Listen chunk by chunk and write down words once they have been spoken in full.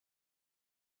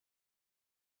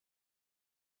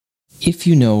If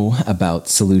you know about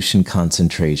solution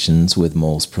concentrations with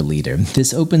moles per liter,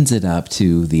 this opens it up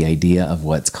to the idea of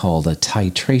what's called a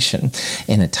titration.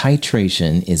 And a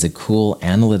titration is a cool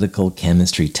analytical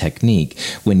chemistry technique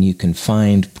when you can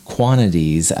find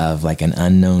quantities of like an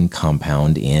unknown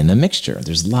compound in a mixture.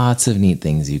 There's lots of neat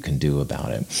things you can do about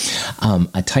it.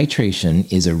 A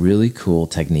titration is a really cool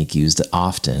technique used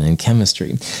often in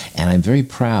chemistry. And I'm very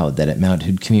proud that at Mount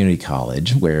Hood Community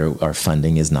College, where our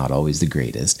funding is not always the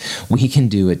greatest, we can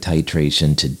do a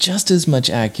titration to just as much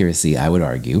accuracy, I would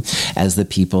argue, as the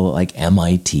people like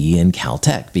MIT and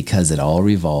Caltech, because it all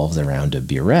revolves around a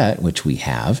burette, which we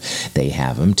have. They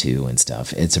have them too and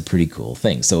stuff. It's a pretty cool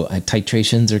thing. So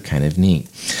titrations are kind of neat.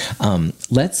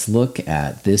 Let's look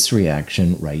at this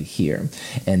reaction right here.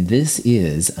 And this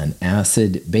is an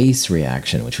acid-base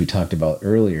reaction, which we talked about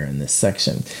earlier in this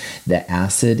section. The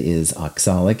acid is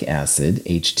oxalic acid,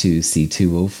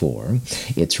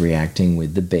 H2C2O4. It's reacting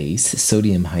with the base,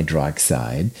 sodium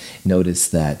hydroxide. Notice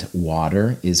that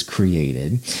water is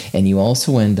created, and you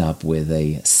also end up with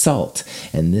a salt,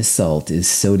 and this salt is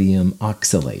sodium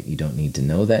oxalate. You don't need to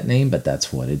know that name, but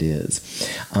that's what it is.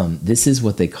 This is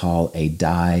what they call a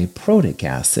diprotic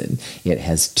acid. It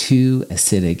has two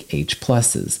acidic H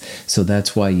pluses, so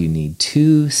that's why you need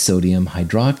two sodium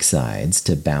hydroxides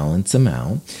to balance them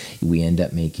out. We end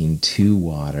up making two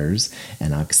waters,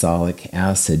 and oxalic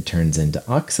acid turns into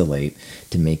oxalate.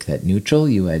 To make that neutral,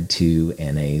 you add two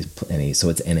Na, so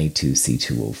it's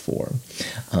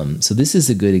Na2C2O4. So this is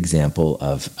a good example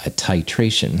of a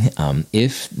titration.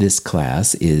 If this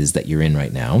class that you're in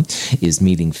right now is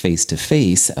meeting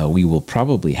face-to-face, we will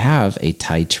probably have a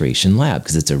titration lab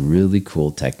because it's a really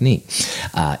cool technique.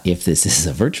 If this is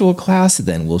a virtual class,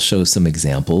 then we'll show some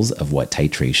examples of what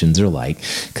titrations are like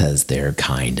because they're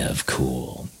kind of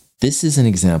cool. This is an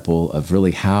example of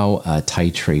really how a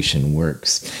titration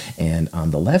works. And on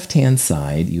the left-hand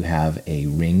side, you have a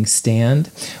ring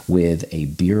stand with a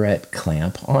burette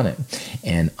clamp on it.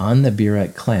 And on the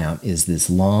burette clamp is this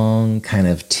long kind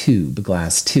of tube,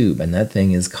 glass tube, and that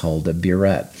thing is called a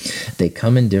burette. They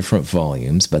come in different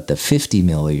volumes, but the 50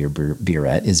 milliliter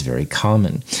burette is very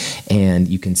common. And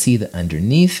you can see that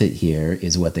underneath it here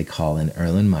is what they call an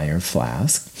Erlenmeyer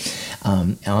flask.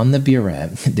 On the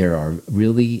burette, there are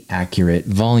really accurate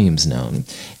volumes known,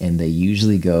 and they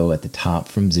usually go at the top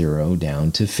from 0 down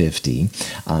to 50.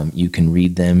 You can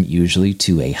read them usually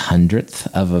to 1/100th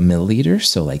of a milliliter,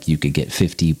 so like you could get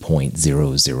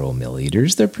 50.00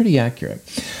 milliliters. They're pretty accurate.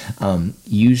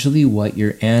 Usually what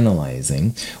you're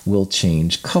analyzing will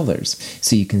change colors.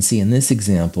 So you can see in this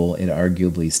example, it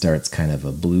arguably starts kind of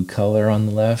a blue color on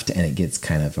the left, and it gets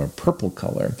kind of a purple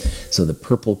color. So the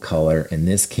purple color in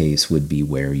this case would be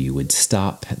where you would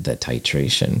stop the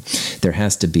titration. There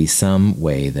has to be some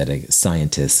way that a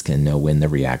scientist can know when the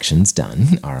reaction's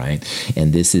done, all right?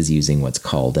 And this is using what's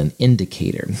called an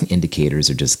indicator. Indicators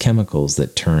are just chemicals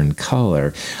that turn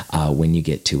color when you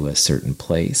get to a certain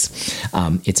place.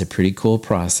 It's a pretty cool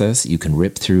process. You can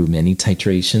rip through many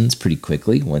titrations pretty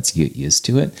quickly once you get used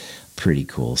to it. Pretty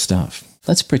cool stuff.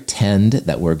 Let's pretend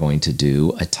that we're going to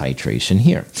do a titration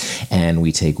here. And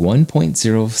we take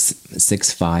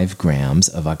 1.065 grams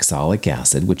of oxalic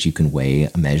acid, which you can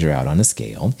measure out on a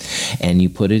scale, and you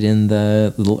put it in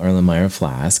the little Erlenmeyer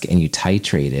flask and you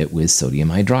titrate it with sodium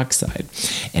hydroxide.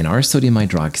 And our sodium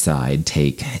hydroxide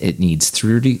needs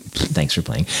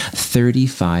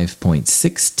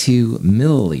 35.62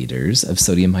 milliliters of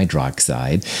sodium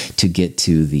hydroxide to get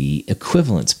to the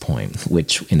equivalence point,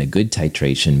 which in a good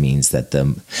titration means that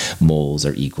the moles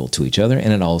are equal to each other,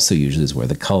 and it also usually is where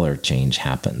the color change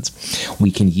happens.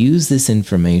 We can use this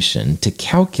information to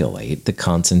calculate the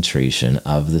concentration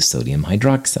of the sodium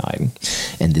hydroxide,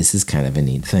 and this is kind of a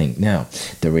neat thing. Now,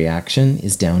 the reaction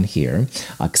is down here.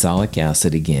 Oxalic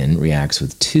acid, again, reacts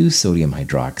with two sodium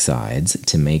hydroxides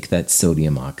to make that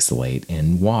sodium oxalate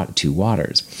and two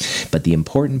waters. But the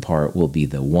important part will be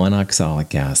the 1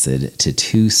 oxalic acid to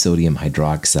 2 sodium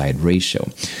hydroxide ratio.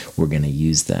 We're going to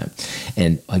use that.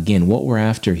 And again, what we're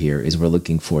after here is we're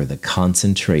looking for the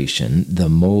concentration, the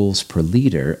moles per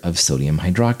liter of sodium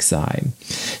hydroxide.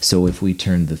 So if we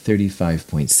turn the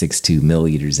 35.62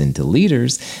 milliliters into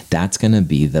liters, that's going to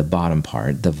be the bottom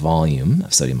part, the volume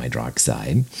of sodium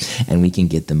hydroxide. And we can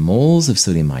get the moles of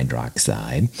sodium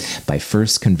hydroxide by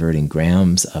first converting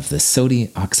grams of the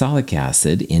oxalic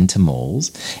acid into moles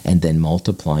and then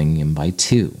multiplying them by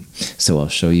 2. So I'll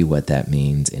show you what that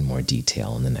means in more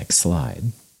detail in the next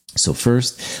slide. So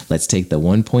first, let's take the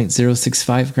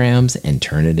 1.065 grams and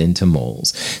turn it into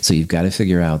moles. So you've got to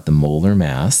figure out the molar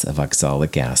mass of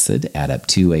oxalic acid, add up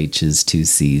 2 H's, 2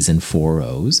 C's, and 4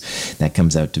 O's. That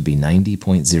comes out to be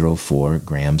 90.04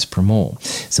 grams per mole.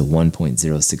 So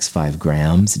 1.065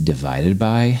 grams divided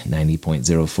by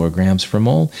 90.04 grams per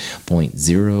mole,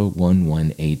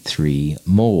 0.01183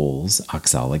 moles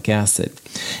oxalic acid.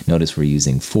 Notice we're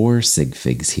using 4 sig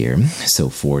figs here. So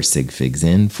 4 sig figs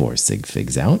in, 4 sig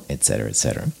figs out, etc.,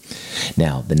 etc.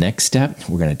 Now, the next step,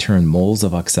 we're going to turn moles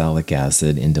of oxalic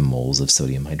acid into moles of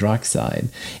sodium hydroxide.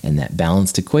 And that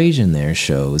balanced equation there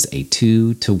shows a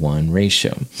 2-to-1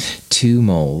 ratio. 2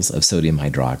 moles of sodium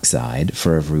hydroxide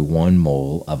for every 1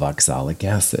 mole of oxalic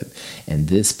acid. And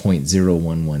this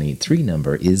 0.01183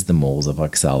 number is the moles of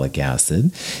oxalic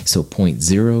acid. So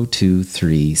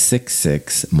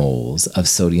 0.02366 moles of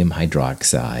sodium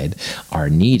hydroxide are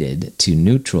needed to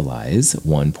neutralize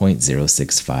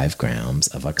 1.065 grams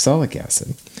of oxalic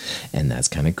acid. And that's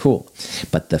kind of cool.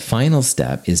 But the final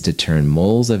step is to turn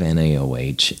moles of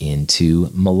NaOH into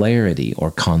molarity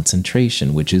or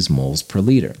concentration, which is moles per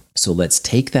liter. So let's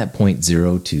take that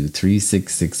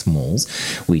 0.02366 moles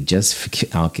we just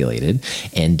calculated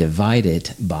and divide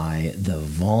it by the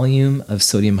volume of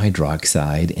sodium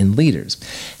hydroxide in liters.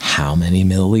 How many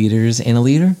milliliters in a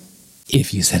liter?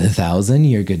 If you said 1,000,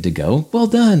 you're good to go. Well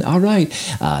done. All right.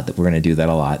 We're going to do that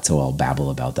a lot, so I'll babble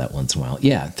about that once in a while.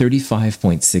 Yeah,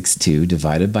 35.62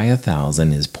 divided by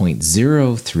 1,000 is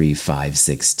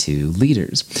 0.03562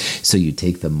 liters. So you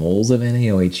take the moles of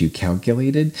NaOH you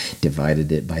calculated, divided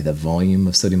it by the volume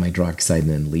of sodium hydroxide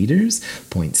in liters,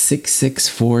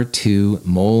 0.6642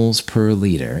 moles per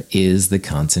liter is the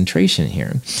concentration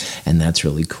here. And that's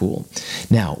really cool.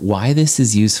 Now, why this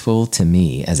is useful to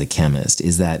me as a chemist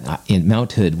is that in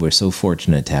Mount Hood, we're so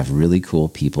fortunate to have really cool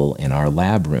people in our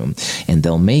lab room, and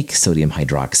they'll make sodium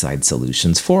hydroxide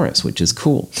solutions for us, which is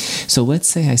cool. So let's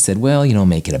say I said, well,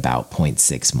 make it about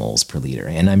 0.6 moles per liter,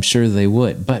 and I'm sure they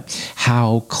would, but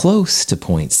how close to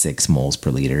 0.6 moles per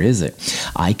liter is it?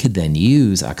 I could then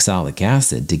use oxalic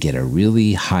acid to get a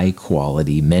really high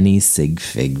quality many sig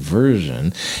fig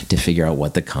version to figure out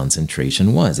what the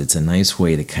concentration was. It's a nice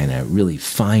way to kind of really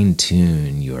fine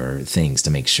tune your things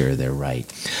to make sure they're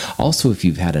right. Also, if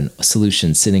you've had a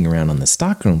solution sitting around on the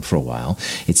stockroom for a while,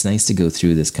 it's nice to go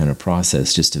through this kind of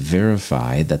process just to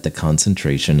verify that the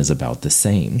concentration is about the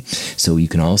same. So you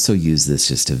can also use this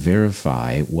just to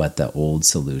verify what the old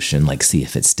solution, like see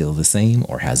if it's still the same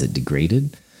or has it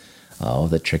degraded. Oh,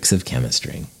 the tricks of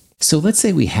chemistry. So let's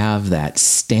say we have that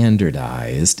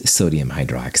standardized sodium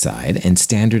hydroxide, and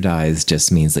standardized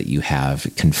just means that you have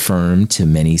confirmed to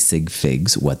many sig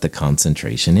figs what the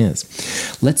concentration is.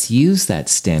 Let's use that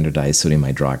standardized sodium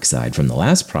hydroxide from the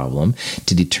last problem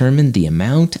to determine the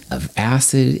amount of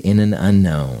acid in an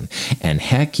unknown. And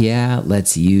heck yeah,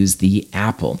 let's use the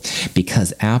apple,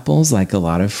 because apples, like a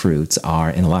lot of fruits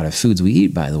are, and a lot of foods we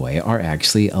eat, by the way, are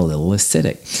actually a little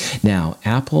acidic. Now,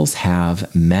 apples have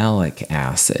malic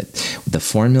acid. The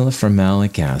formula for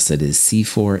malic acid is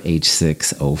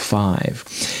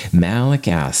C4H6O5. Malic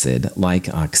acid, like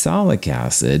oxalic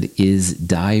acid, is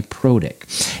diprotic.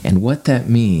 And what that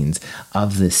means,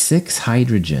 of the 6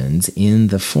 hydrogens in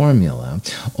the formula,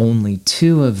 only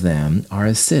 2 of them are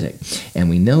acidic. And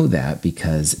we know that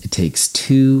because it takes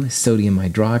 2 sodium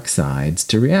hydroxides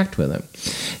to react with them.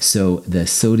 So the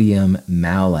sodium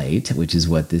malate, which is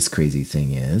what this crazy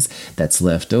thing is, that's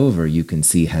left over, you can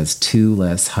see has 2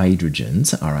 less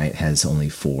hydrogens. All right, has only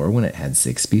 4 when it had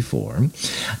 6 before.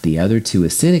 The other 2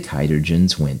 acidic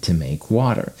hydrogens went to make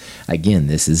water. Again,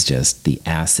 this is just the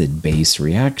acid-base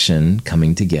reaction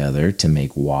coming together to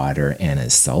make water and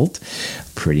a salt.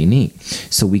 Pretty neat.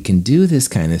 So we can do this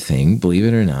kind of thing, believe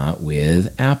it or not,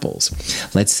 with apples.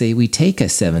 Let's say we take a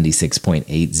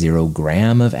 76.80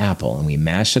 gram of apple and we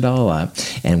mash it all up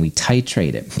and we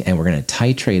titrate it. And we're going to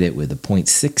titrate it with a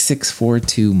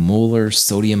 0.6642 molar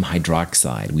sodium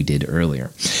hydroxide we did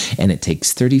earlier. And it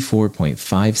takes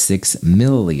 34.56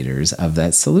 milliliters of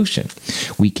that solution.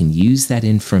 We can use that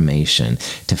information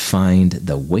to find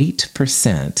the weight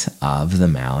percent of the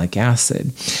malic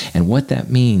acid. And what that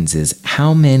means is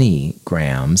how many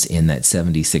grams in that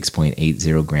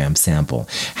 76.80 gram sample,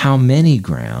 how many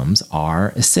grams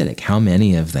are acidic, how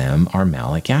many of them are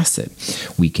malic acid.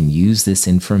 We can use this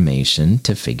information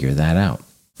to figure that out.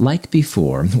 Like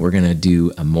before, we're going to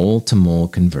do a mole-to-mole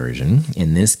conversion.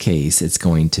 In this case, it's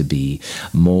going to be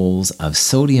moles of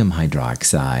sodium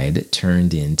hydroxide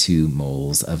turned into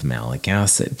moles of malic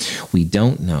acid. We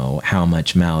don't know how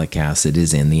much malic acid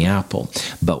is in the apple,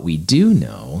 but we do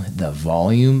know the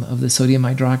volume of the sodium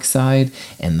hydroxide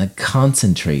and the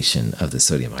concentration of the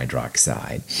sodium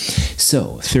hydroxide.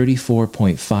 So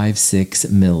 34.56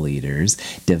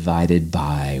 milliliters divided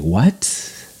by what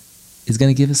is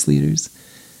going to give us liters?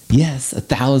 Yes,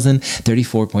 1,000.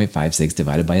 34.56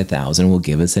 divided by 1,000 will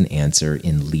give us an answer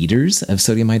in liters of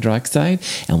sodium hydroxide,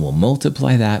 and we'll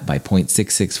multiply that by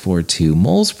 0.6642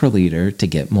 moles per liter to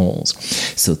get moles.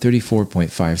 So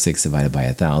 34.56 divided by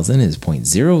 1,000 is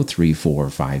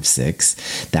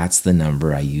 0.03456. That's the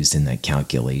number I used in that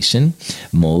calculation.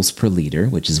 Moles per liter,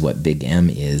 which is what big M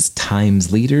is,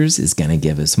 times liters is going to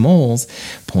give us moles.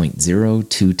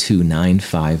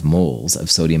 0.02295 moles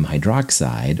of sodium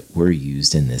hydroxide were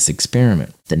used in this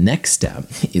experiment. The next step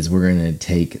is we're going to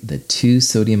take the 2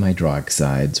 sodium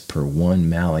hydroxides per 1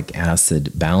 malic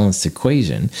acid balanced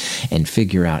equation and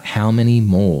figure out how many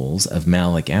moles of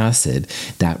malic acid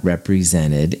that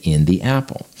represented in the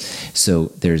apple.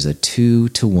 So there's a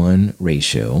 2-to-1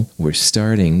 ratio. We're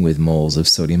starting with moles of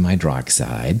sodium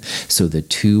hydroxide. So the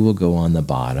 2 will go on the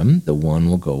bottom, the 1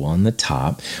 will go on the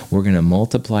top. We're going to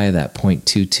multiply that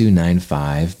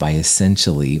 0.2295 by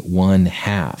essentially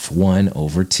 1/2, 1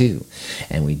 over 2.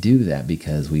 And we do that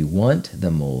because we want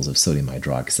the moles of sodium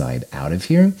hydroxide out of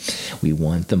here. We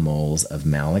want the moles of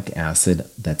malic acid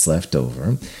that's left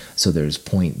over. So there's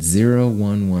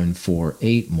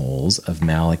 0.01148 moles of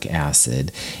malic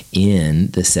acid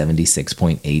in the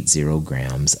 76.80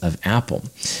 grams of apple.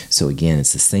 So again,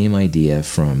 it's the same idea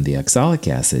from the oxalic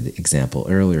acid example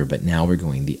earlier, but now we're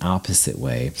going the opposite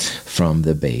way from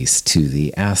the base to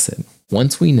the acid.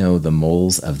 Once we know the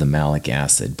moles of the malic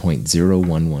acid,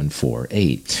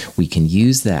 0.01148, we can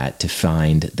use that to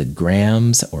find the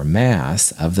grams or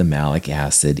mass of the malic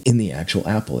acid in the actual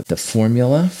apple. The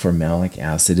formula for malic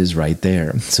acid is right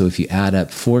there. So if you add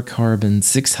up 4 carbons,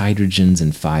 6 hydrogens,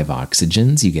 and 5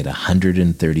 oxygens, you get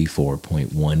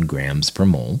 134.1 grams per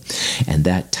mole. And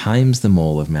that times the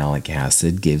mole of malic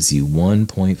acid gives you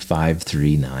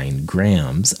 1.539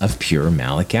 grams of pure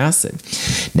malic acid.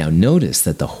 Now notice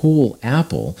that the whole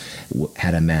apple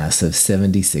had a mass of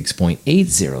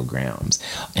 76.80 grams,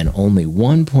 and only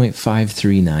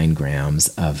 1.539 grams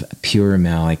of pure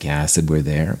malic acid were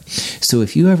there. So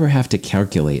if you ever have to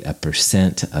calculate a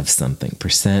percent of something,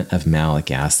 percent of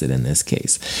malic acid in this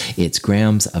case, it's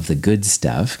grams of the good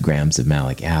stuff, grams of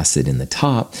malic acid in the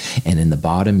top, and in the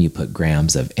bottom you put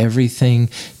grams of everything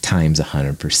times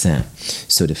 100%.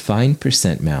 So to find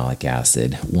percent malic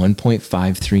acid,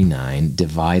 1.539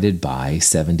 divided by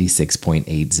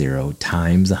 76.80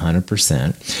 times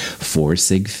 100%, 4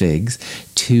 sig figs,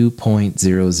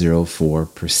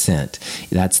 2.004%.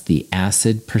 That's the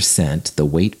acid percent, the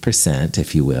weight percent,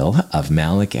 if you will, of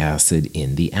malic acid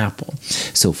in the apple.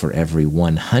 So for every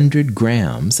 100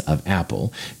 grams of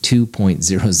apple,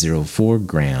 2.004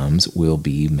 grams will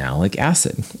be malic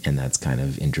acid. And that's kind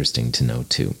of interesting to know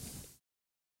too.